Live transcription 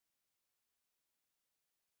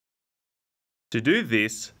To do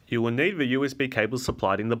this, you will need the USB cable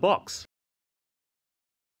supplied in the box.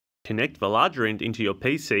 Connect the larger end into your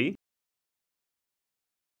PC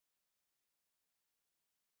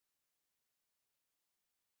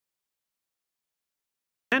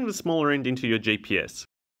and the smaller end into your GPS.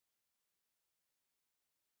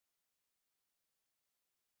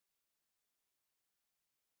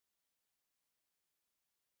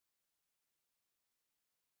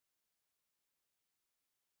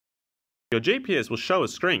 Your GPS will show a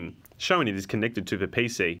screen showing it is connected to the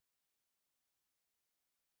PC.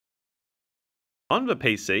 On the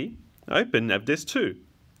PC, open Navdesk 2.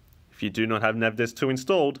 If you do not have Navdesk 2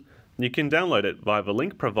 installed, you can download it via the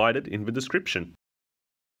link provided in the description.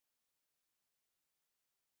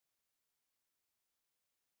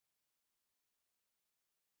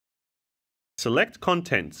 Select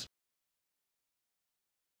Contents.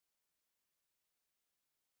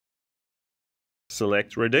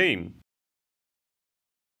 Select Redeem.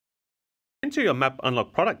 Enter your Map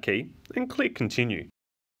Unlock product key and click Continue.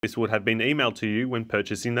 This would have been emailed to you when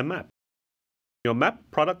purchasing the map. Your map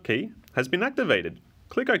product key has been activated.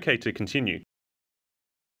 Click OK to continue.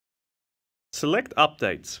 Select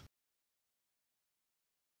Updates.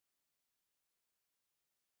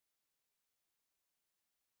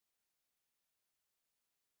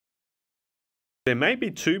 There may be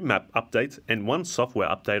 2 map updates and 1 software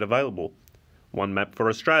update available. One map for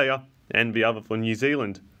Australia and the other for New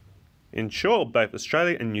Zealand. Ensure both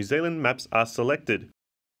Australia and New Zealand maps are selected.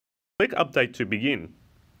 Click Update to begin.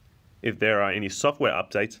 If there are any software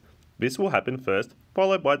updates, this will happen first,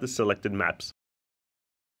 followed by the selected maps.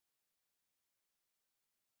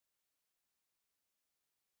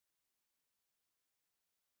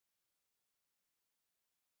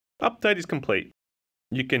 Update is complete.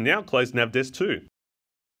 You can now close Navdesk 2.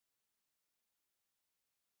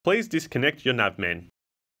 Please disconnect your Navman.